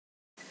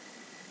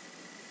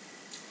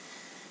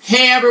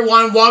Hey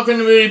everyone, welcome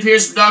to Moody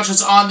Pierce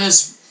Productions on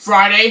this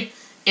Friday.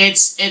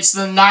 It's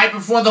the night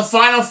before the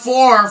Final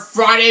Four,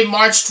 Friday,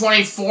 March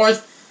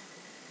 24th.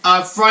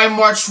 Friday,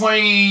 March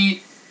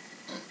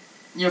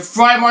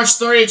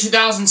 30th,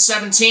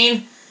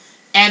 2017.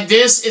 And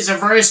this is a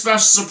very special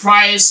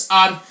surprise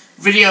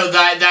video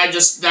that I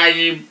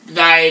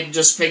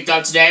just picked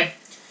up today.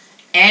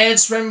 And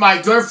it's from my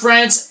good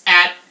friends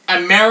at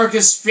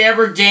America's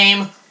favorite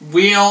game,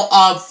 Wheel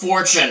of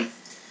Fortune.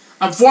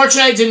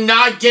 Unfortunately, I did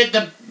not get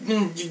Pat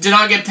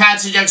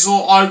Sajak's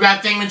little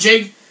autograph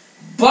thingamajig,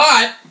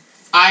 but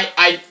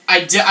I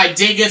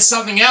did get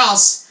something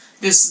else.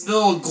 This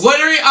little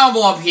glittery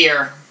envelope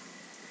here,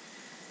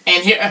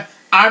 and here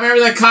I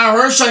remember that Kyle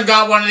Hirschhorn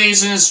got one of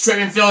these in his trip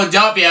in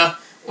Philadelphia,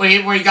 where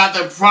he got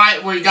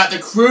the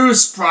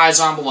cruise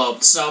prize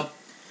envelope. So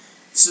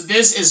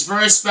this is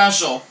very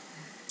special.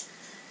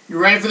 You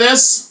ready for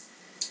this?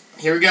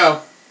 Here we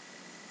go.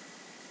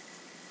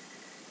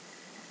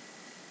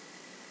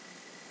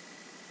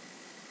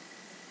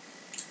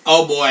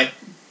 Oh boy.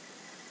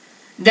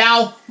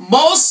 Now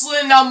most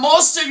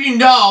of you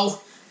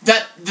know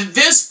that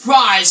this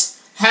prize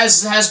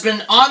has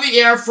been on the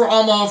air for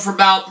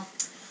about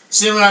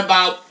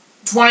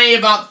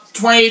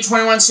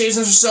 21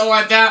 seasons or so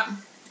like that.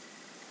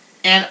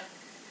 And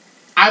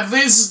I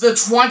believe this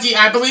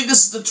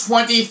is the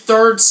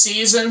 23rd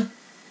season,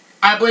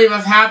 I believe,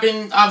 of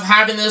having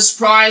this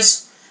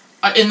prize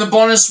in the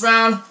bonus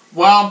round.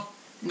 No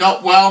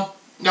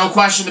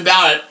question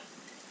about it.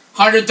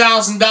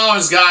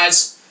 $100,000,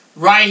 guys,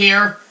 right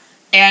here.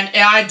 And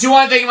I do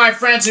want to thank my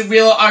friends at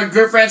our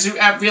good friends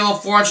at Wheel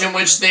of Fortune,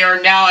 which they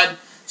are now at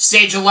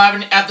Stage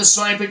 11 at the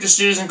Sony Picture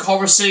Studios in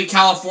Culver City,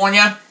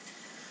 California.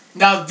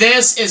 Now,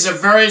 this is a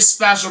very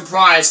special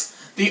prize.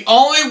 The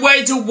only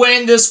way to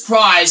win this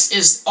prize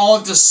is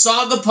to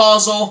solve the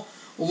puzzle,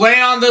 lay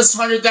on this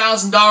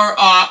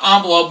 $100,000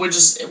 envelope,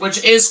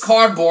 which is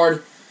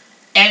cardboard,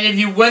 and if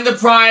you win the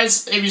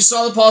prize, if you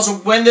solve the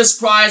puzzle, win this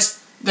prize,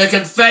 the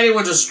confetti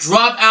will just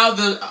drop out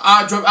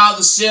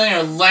the ceiling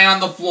and lay on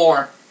the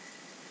floor.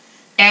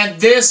 And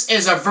this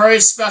is a very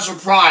special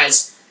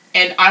prize.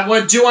 And I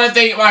do want to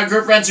thank my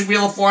good friends at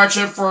Wheel of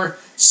Fortune for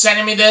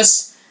sending me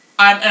this.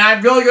 And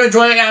I'm really going to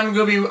enjoy it. I'm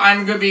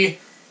going to be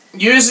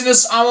using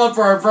this envelope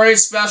for a very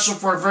special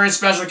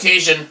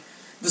occasion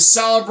to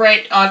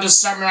celebrate on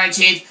December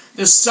 19th.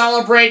 To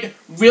celebrate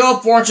Wheel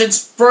of Fortune's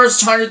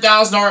first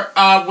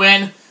 $100,000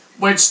 win,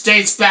 which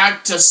dates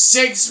back to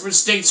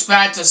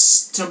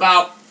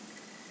about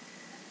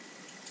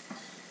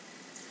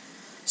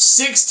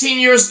 16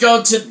 years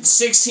ago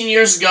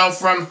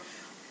from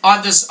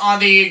on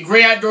the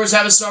Great Outdoors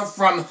episode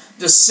from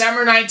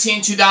December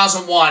 19,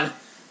 2001.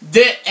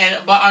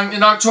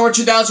 In October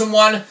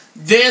 2001,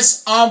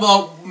 this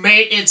envelope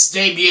made its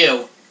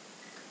debut.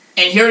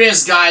 And here it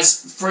is,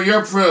 guys, for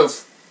your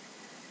proof.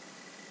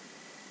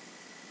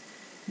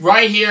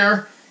 Right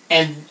here,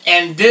 and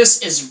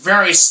this is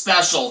very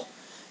special.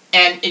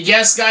 And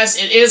yes, guys,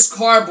 it is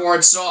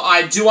cardboard, so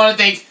I do want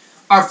to thank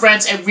our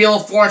friends at Wheel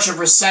of Fortune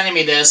for sending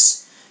me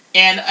this.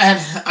 And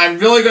I'm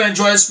really going to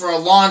enjoy this for a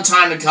long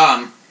time to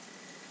come.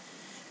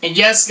 And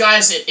yes,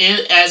 guys, it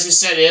is, as you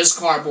said, it is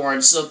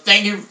cardboard. So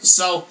thank you.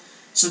 So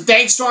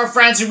thanks to our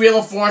friends at Wheel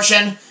of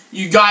Fortune.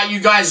 You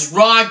guys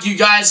rock. You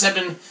guys have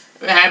been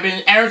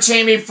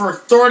entertaining me for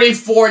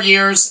 34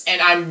 years,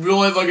 and I'm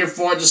really looking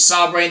forward to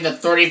celebrating the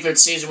 35th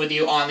season with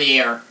you on the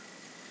air.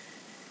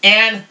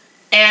 And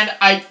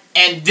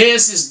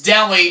this is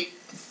definitely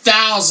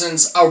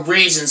thousands of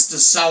reasons to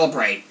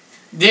celebrate.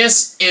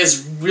 This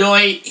is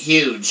really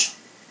huge.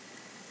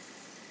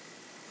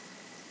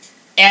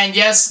 And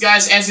yes,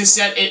 guys, as you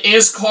said, it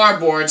is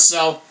cardboard.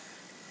 So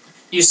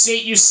you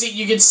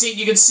can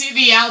see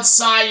the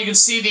outside. You can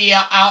see the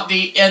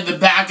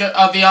back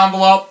of the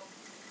envelope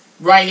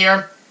right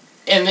here,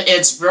 and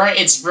it's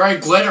very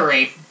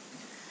glittery.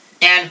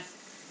 And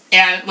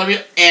let me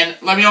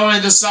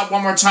open this up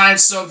one more time,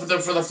 so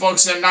for the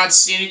folks that have not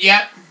seen it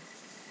yet.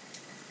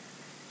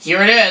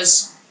 Here it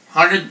is,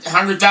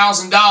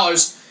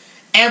 $100,000.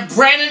 And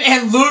Brandon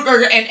and Luke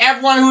and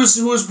everyone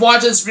who's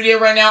watching this video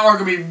right now are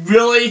gonna be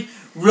really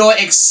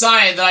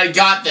excited that I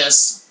got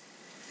this.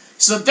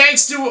 So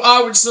thanks to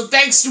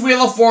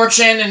Wheel of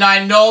Fortune, and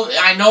I know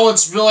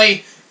it's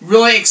really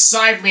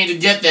exciting for me to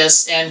get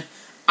this, and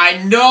I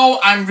know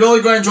I'm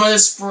really going to enjoy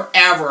this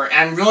forever.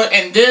 And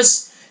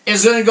this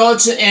is going to go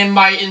in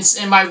my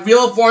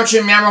Wheel of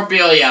Fortune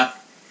memorabilia.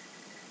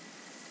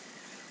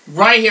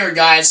 Right here,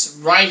 guys,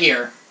 right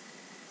here.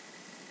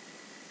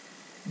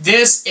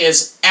 This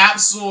is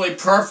absolutely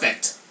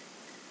perfect.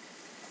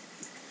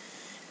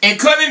 It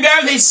could have been better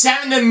if they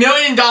sent me the $1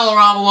 million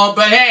envelope,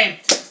 but hey,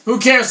 who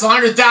cares? The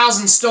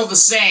 $100,000 is still the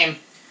same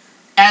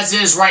as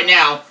it is right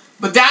now.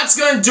 But that's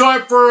going to do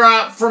it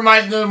for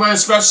my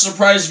special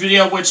surprise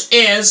video, which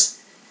is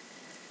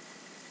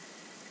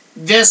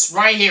this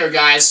right here,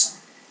 guys.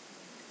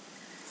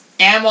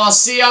 And we'll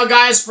see y'all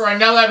guys for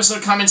another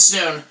episode coming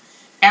soon.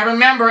 And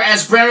remember,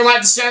 as Brandon would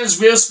like to say on his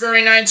Wheels for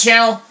 89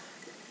 channel,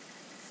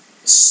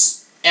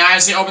 and I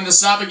say open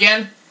this up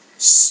again,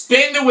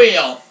 spin the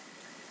wheel.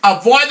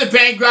 avoid the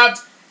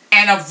bankrupt,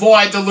 and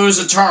avoid the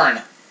loser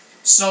turn.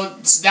 So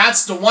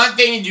that's the one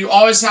thing you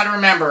always have to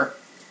remember.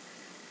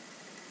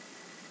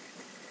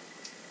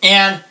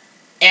 And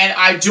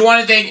I do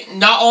want to thank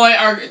not only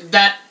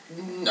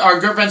our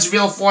good friends of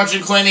Wheel of Fortune,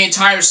 including the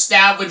entire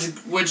staff,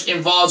 which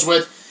involves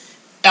with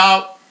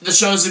the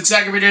show's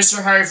executive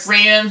producer Harry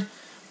Freeman,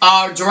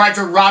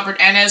 director Robert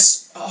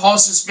Ennis,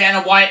 hostess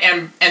Vanna White,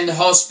 and the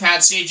host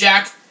Pat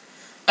Sajak,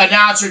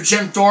 announcer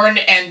Jim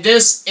Thornton, and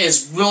this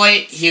is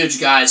really huge,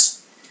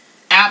 guys.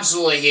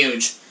 Absolutely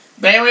huge.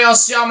 But anyway, I'll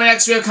see you on my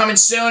next video coming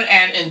soon,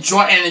 and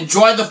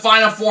enjoy the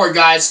Final Four,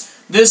 guys,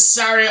 this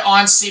Saturday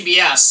on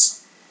CBS.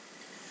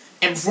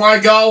 And before I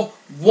go,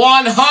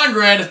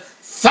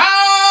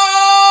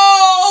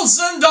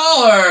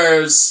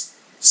 $100,000.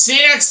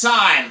 See you next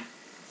time.